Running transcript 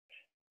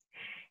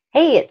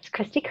Hey, it's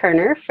Christy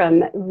Kerner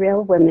from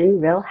Real Women,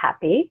 Real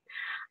Happy.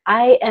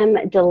 I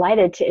am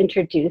delighted to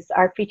introduce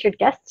our featured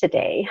guest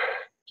today,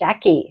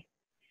 Jackie.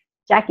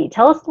 Jackie,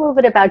 tell us a little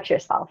bit about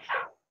yourself.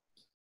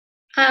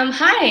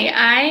 Hi,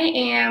 I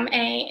am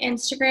a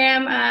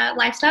Instagram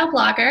lifestyle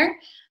blogger,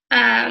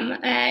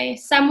 a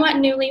somewhat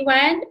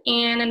newlywed,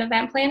 and an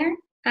event planner.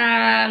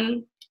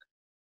 Um,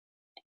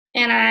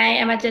 and I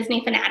am a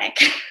Disney fanatic.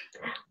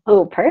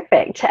 Oh,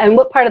 perfect. And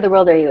what part of the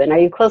world are you in? Are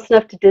you close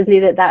enough to Disney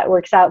that that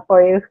works out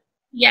for you?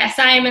 Yes,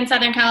 I am in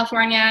Southern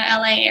California,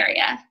 LA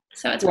area,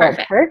 so it's Well,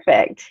 perfect.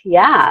 perfect.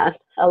 Yeah.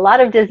 A lot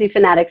of Disney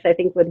fanatics, I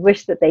think, would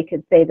wish that they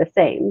could say the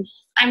same.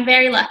 I'm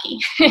very lucky.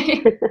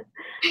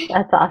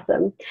 That's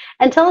awesome.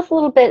 And tell us a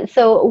little bit.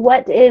 So,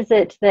 what is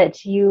it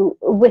that you,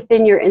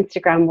 within your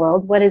Instagram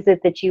world, what is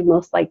it that you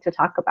most like to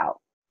talk about?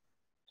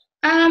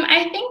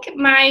 I think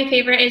my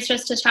favorite is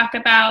just to talk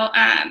about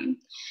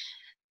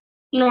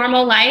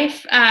normal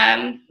life,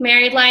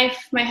 married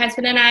life. My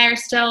husband and I are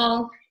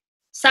still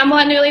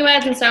somewhat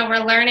newlyweds, and so we're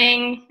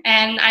learning,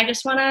 and I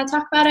just want to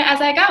talk about it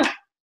as I go.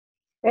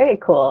 Very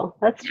cool.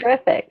 That's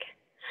terrific.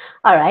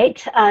 All right.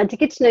 To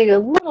get to know you a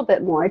little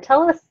bit more,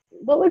 tell us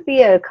what would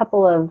be a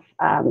couple of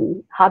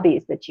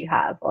hobbies that you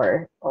have,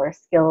 or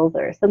skills,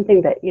 or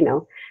something that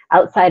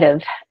outside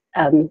of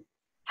um,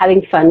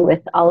 having fun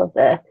with all of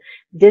the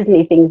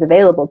Disney things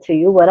available to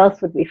you. What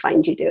else would we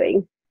find you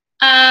doing?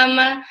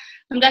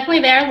 I'm definitely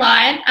there a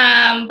lot,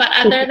 but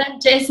other than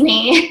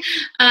Disney,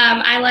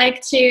 I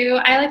like to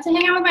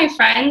hang out with my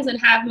friends and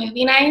have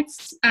movie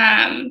nights.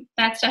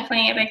 That's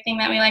definitely a big thing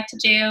that we like to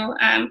do.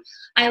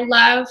 I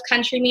love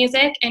country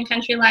music and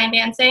country line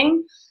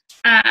dancing.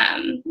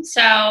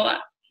 So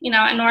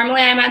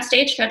normally I'm at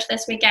Stagecoach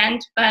this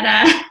weekend, but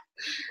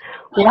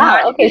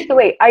Wow. Okay. So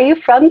wait, are you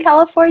from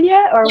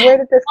California, or yes, where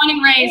did this born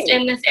and raised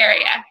come? in this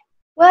area.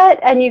 What?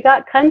 And you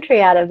got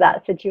country out of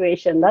that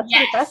situation. That's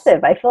Yes.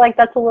 impressive. I feel like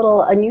that's a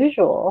little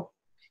unusual.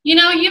 You'd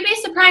be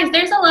surprised.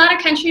 There's a lot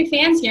of country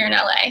fans here in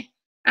LA, Hmm.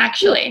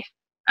 actually.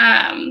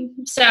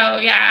 So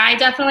yeah, I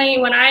definitely,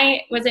 when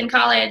I was in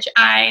college,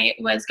 I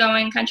was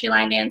going country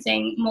line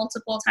dancing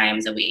multiple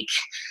times a week.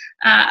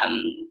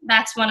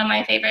 That's one of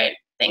my favorite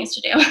things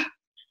to do.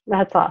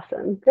 That's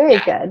awesome. Very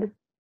Yeah. good.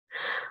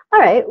 All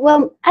right.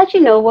 Well, as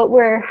you know, what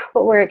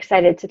we're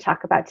excited to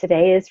talk about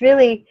today is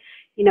really,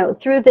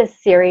 through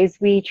this series,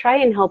 we try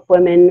and help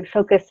women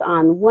focus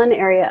on one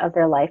area of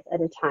their life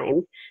at a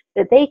time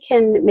that they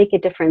can make a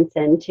difference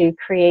in to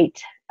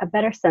create a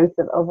better sense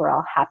of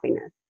overall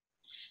happiness.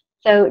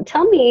 So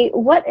tell me,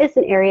 what is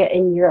an area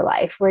in your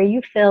life where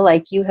you feel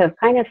like you have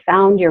kind of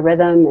found your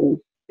rhythm and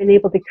been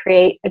able to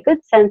create a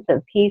good sense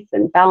of peace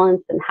and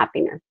balance and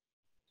happiness?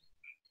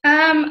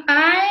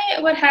 I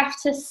would have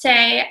to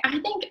say, I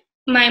think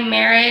my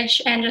marriage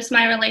and just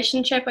my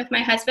relationship with my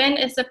husband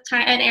is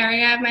an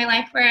area of my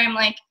life where I'm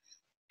like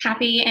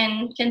happy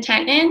and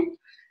content in.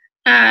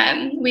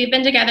 We've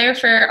been together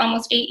for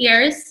almost 8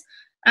 years.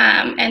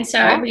 And so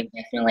Wow. we've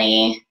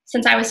definitely,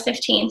 since I was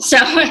 15. So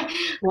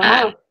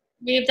Wow.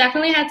 we've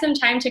definitely had some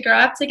time to grow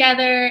up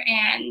together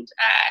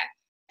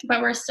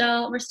but we're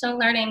still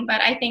learning.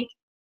 But I think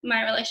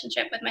my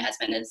relationship with my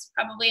husband is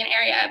probably an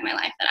area of my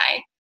life that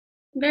I'm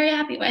very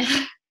happy with.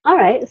 All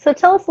right. So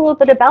tell us a little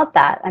bit about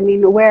that. I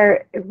mean,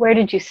 where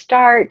did you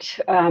start?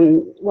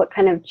 What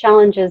kind of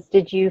challenges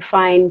did you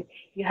find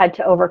you had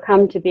to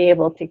overcome to be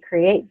able to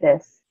create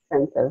this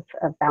sense of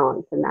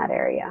balance in that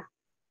area?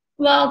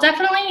 Well,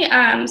 definitely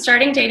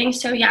starting dating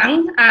so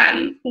young.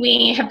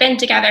 We have been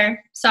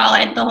together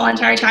solid the whole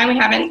entire time. We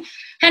haven't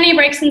had any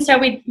breaks, and so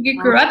we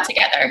grew Wow. up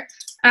together.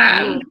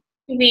 Um,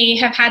 Mm. we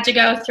have had to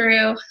go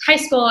through high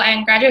school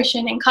and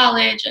graduation and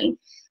college and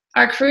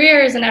our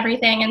careers and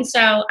everything. And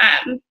so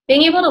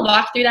being able to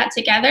walk through that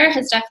together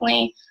has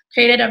definitely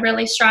created a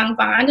really strong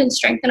bond and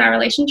strengthened our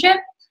relationship.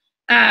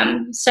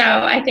 So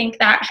I think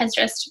that has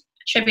just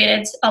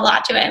attributed a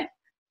lot to it.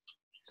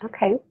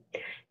 Okay.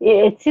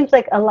 It seems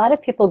like a lot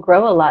of people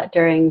grow a lot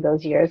during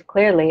those years,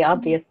 clearly,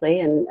 obviously,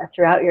 and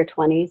throughout your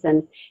 20s,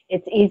 and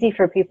it's easy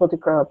for people to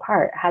grow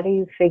apart. How do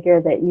you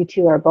figure that you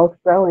two are both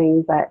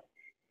growing but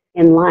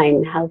in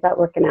line? How's that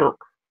working out?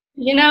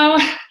 You know,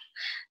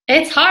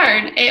 It's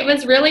hard. It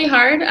was really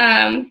hard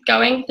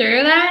going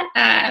through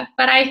that.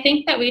 But I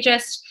think that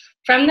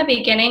from the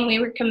beginning, we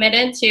were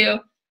committed to,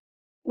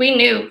 we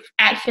knew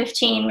at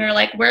 15, we were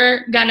like,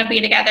 we're going to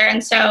be together.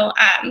 And so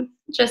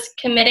just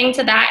committing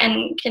to that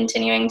and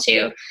continuing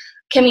to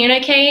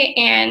communicate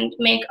and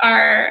make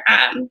our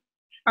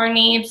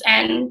needs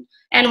and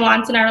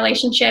wants in our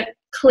relationship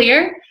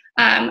clear,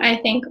 I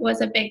think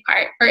was a big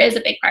part, or is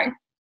a big part.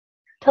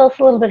 Tell us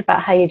a little bit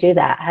about how you do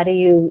that. How do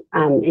you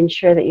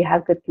ensure that you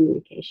have good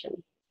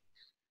communication?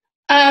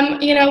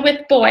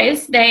 With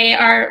boys,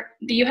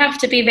 you have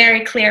to be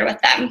very clear with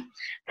them.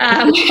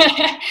 Um,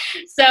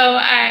 so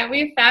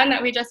we've found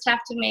that we just have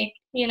to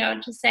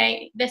to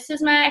say, this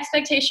is my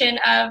expectation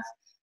of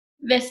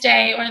this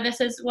day, or this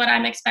is what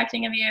I'm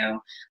expecting of you,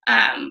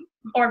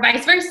 or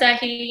vice versa.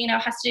 He,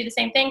 has to do the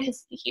same thing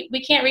because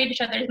we can't read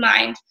each other's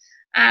mind.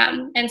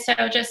 And so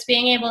just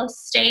being able to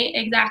state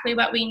exactly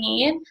what we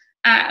need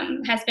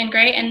has been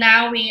great. And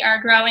now we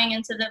are growing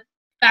into the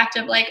fact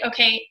of like,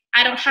 okay,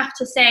 I don't have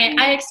to say,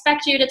 I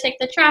expect you to take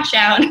the trash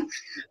out.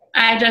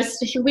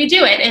 We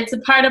do it. It's a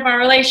part of our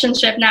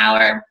relationship now,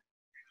 or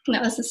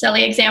that was a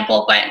silly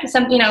example, but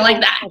something, like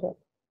that.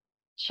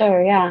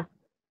 Sure, yeah.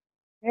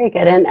 Very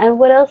good. And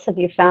what else have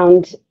you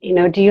found?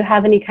 Do you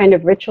have any kind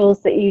of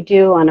rituals that you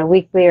do on a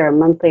weekly or a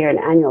monthly or an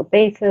annual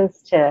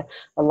basis to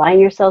align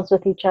yourselves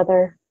with each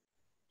other?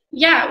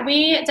 Yeah,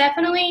 we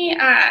definitely,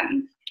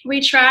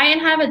 we try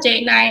and have a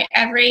date night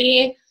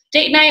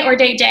or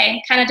date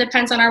day, kind of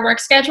depends on our work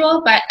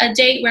schedule, but a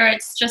date where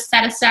it's just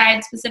set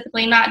aside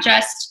specifically, not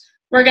just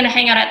we're going to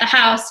hang out at the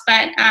house,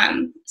 but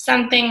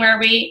something where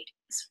we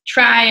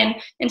try and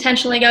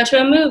intentionally go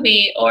to a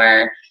movie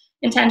or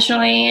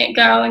intentionally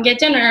go and get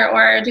dinner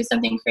or do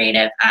something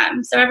creative.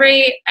 So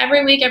every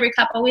week, every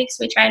couple of weeks,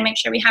 we try and make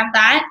sure we have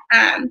that.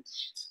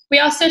 We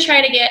also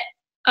try to get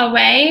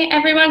away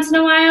every once in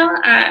a while,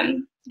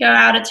 go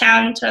out of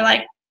town to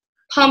like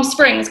Palm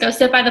Springs, go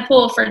sit by the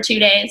pool for 2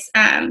 days,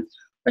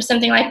 or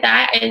something like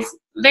that is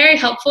very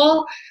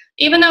helpful,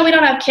 even though we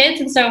don't have kids.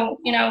 And so,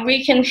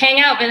 we can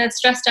hang out, but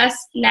it's just us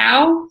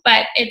now,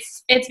 but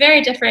it's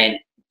very different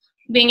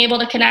being able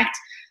to connect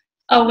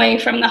away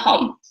from the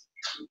home.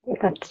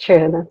 That's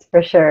true. That's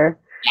for sure.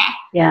 Yeah.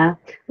 Yeah.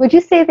 Would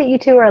you say that you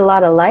two are a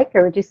lot alike,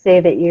 or would you say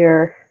that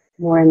you're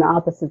more in the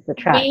opposites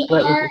attract? We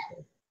are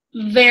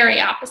very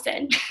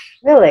opposite.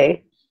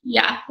 Really?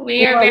 Yeah,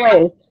 we in are what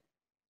very. ways?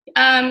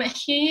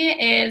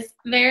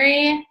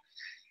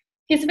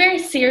 He's a very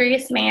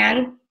serious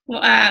man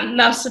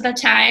most of the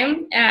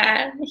time.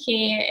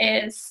 He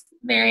is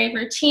very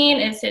routine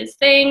is his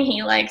thing.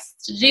 He likes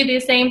to do the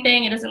same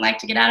thing. He doesn't like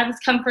to get out of his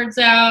comfort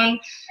zone,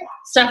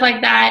 stuff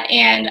like that.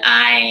 And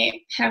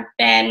I have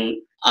been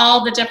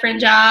all the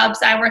different jobs.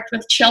 I worked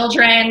with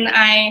children.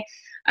 I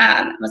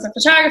was a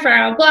photographer.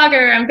 I'm a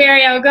blogger. I'm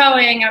very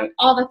outgoing.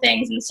 All the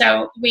things. And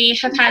so we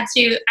have had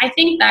to, I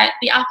think that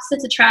the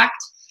opposites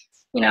attract,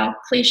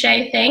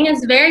 cliche thing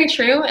is very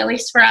true, at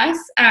least for us,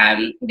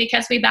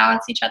 because we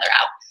balance each other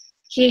out.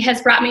 He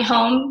has brought me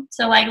home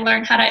to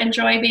learn how to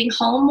enjoy being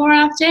home more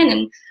often,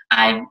 and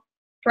I've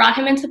brought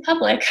him into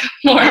public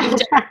more often.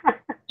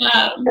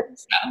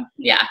 So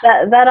yeah,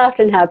 that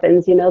often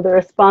happens. The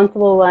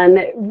responsible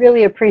one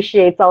really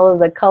appreciates all of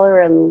the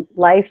color and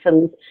life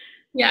and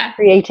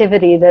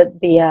creativity that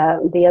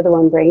the other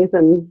one brings,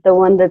 and the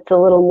one that's a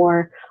little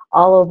more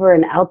all over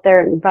and out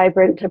there and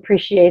vibrant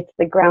appreciates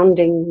the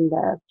grounding,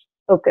 the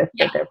focus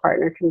that their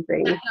partner can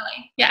bring.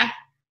 Definitely, yeah.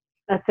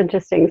 That's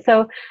interesting.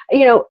 So,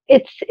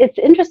 it's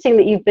interesting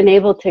that you've been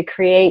able to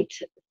create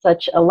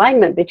such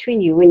alignment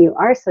between you when you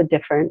are so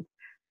different,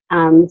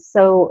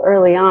 so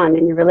early on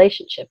in your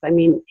relationship. I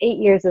mean, 8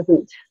 years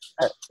isn't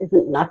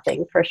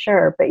nothing for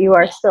sure, but you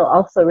are still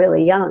also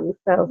really young.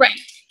 So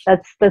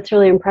that's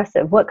really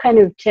impressive. What kind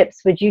of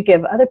tips would you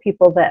give other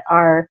people that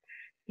are,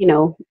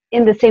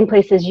 in the same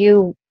place as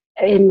you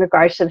in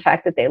regards to the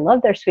fact that they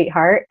love their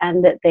sweetheart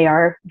and that they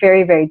are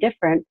very, very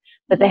different,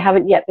 but they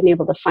haven't yet been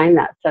able to find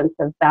that sense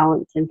of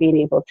balance and being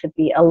able to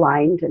be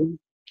aligned and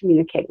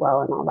communicate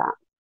well and all that?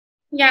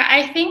 Yeah,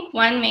 I think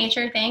one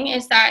major thing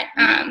is that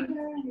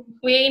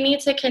we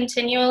need to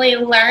continually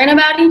learn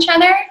about each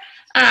other.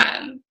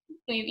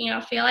 We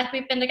feel like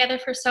we've been together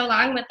for so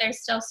long, but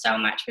there's still so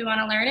much we want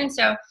to learn, and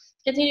so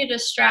continue to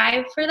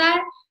strive for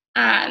that.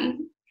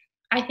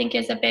 I think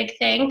is a big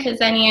thing, because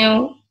then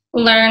you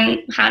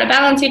learn how to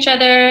balance each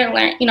other,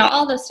 learn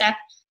all this stuff.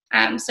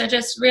 So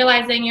just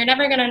realizing you're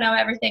never going to know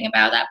everything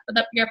about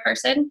your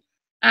person,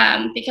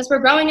 because we're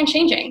growing and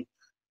changing.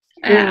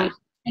 And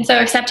so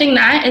accepting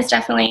that is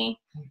definitely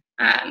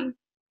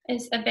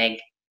is a big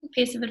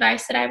piece of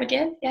advice that I would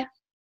give. Yeah.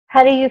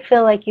 How do you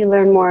feel like you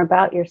learn more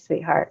about your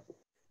sweetheart?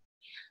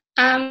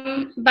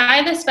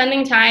 By the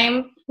spending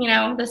time,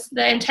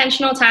 the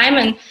intentional time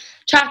and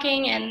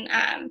talking,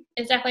 and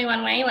is definitely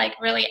one way,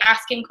 really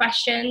asking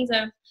questions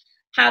of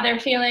how they're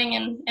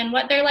feeling and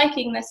what they're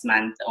liking this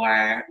month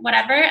or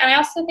whatever. And I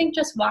also think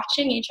just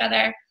watching each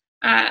other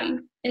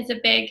is a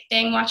big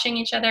thing, watching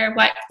each other,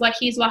 what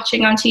he's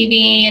watching on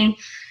TV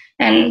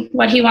and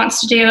what he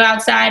wants to do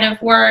outside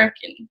of work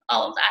and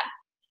all of that.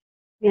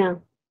 Yeah,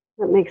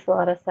 that makes a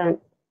lot of sense.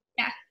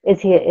 Yeah.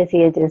 Is he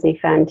a Disney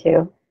fan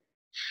too?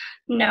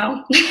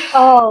 No.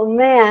 Oh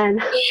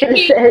man,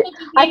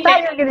 I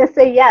thought you were going to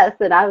say yes,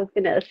 and I was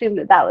going to assume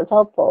that was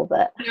helpful.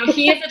 But no,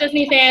 he is a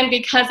Disney fan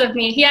because of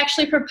me. He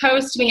actually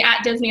proposed to me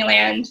at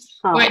Disneyland,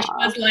 which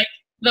was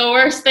the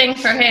worst thing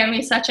for him.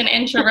 He's such an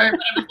introvert,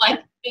 but it was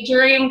the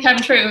dream come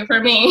true for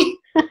me.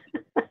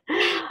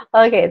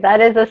 Okay, that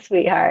is a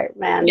sweetheart,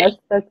 man. Yeah,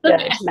 that's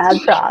good.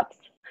 Mad props.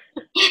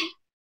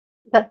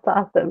 That's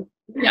awesome.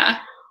 Yeah.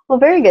 Well,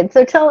 very good.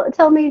 So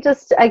tell me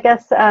just, I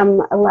guess,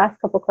 a last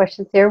couple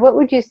questions here. What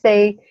would you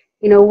say,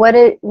 what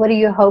do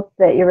you hope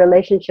that your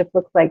relationship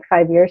looks like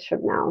 5 years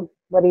from now?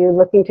 What are you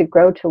looking to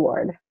grow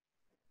toward?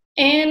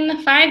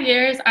 In 5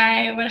 years,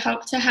 I would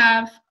hope to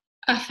have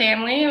a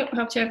family,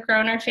 hope to have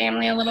grown our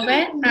family a little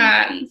bit.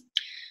 I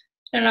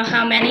don't know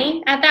how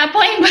many at that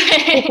point,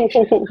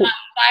 but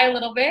by a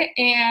little bit.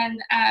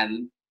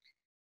 And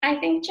I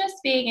think just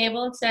being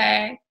able to,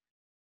 I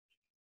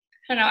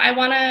don't know, I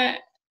want to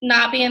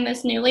not be in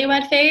this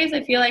newlywed phase.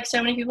 I feel like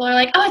so many people are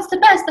like, oh, it's the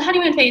best, the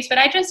honeymoon phase. But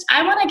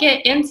I want to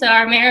get into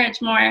our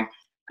marriage more,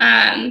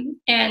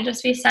 and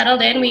just be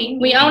settled in.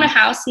 We own a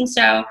house, and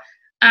so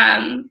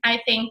I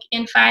think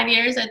in 5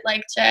 years I'd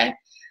like to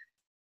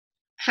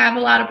have a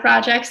lot of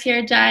projects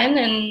here done,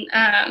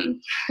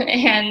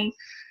 and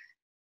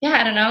yeah,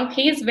 I don't know.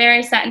 He's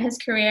very set in his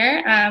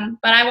career,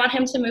 but I want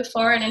him to move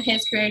forward in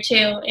his career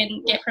too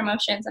and get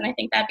promotions, and I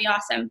think that'd be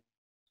awesome.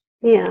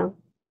 Yeah,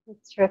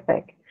 that's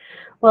terrific.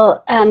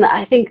 Well,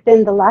 I think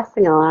then the last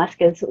thing I'll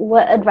ask is,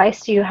 what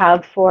advice do you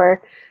have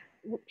for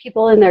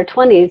people in their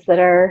 20s that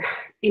are,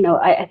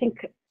 I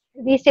think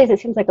these days it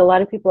seems like a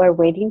lot of people are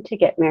waiting to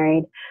get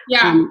married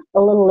Yeah. a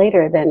little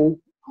later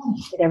than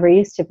it ever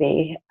used to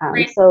be.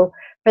 Right. So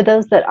for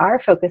those that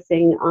are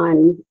focusing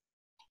on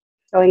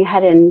going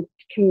ahead and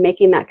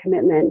making that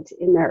commitment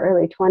in their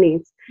early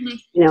 20s,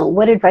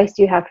 what advice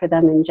do you have for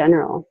them in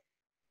general?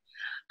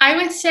 I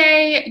would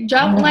say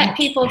don't let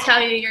people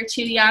tell you you're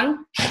too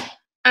young,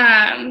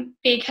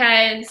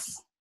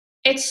 because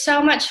it's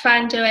so much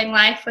fun doing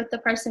life with the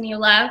person you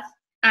love.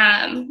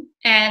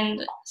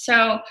 And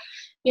so,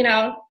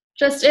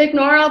 just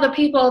ignore all the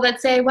people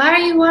that say, why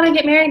do you want to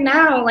get married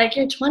now? Like,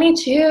 you're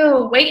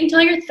 22, wait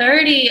until you're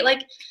 30.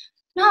 Like,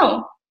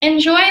 no,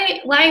 enjoy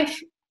life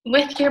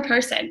with your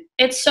person.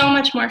 It's so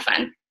much more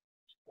fun.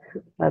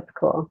 That's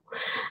cool.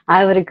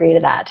 I would agree to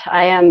that.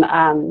 I am,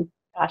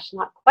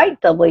 not quite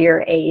double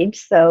your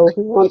age, so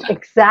we won't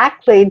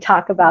exactly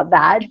talk about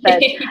that,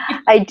 but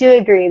I do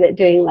agree that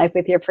doing life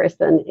with your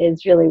person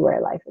is really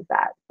where life is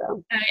at.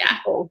 So, yeah.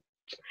 Cool.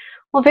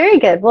 Well, very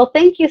good. Well,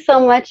 thank you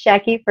so much,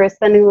 Jackie, for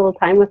spending a little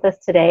time with us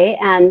today.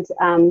 And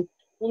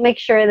we'll make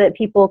sure that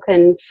people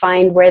can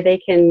find where they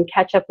can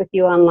catch up with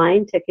you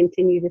online to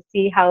continue to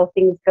see how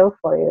things go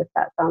for you, if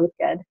that sounds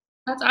good.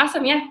 That's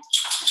awesome. Yeah.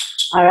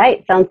 All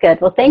right. Sounds good.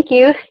 Well, thank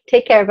you.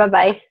 Take care.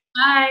 Bye-bye.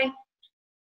 Bye.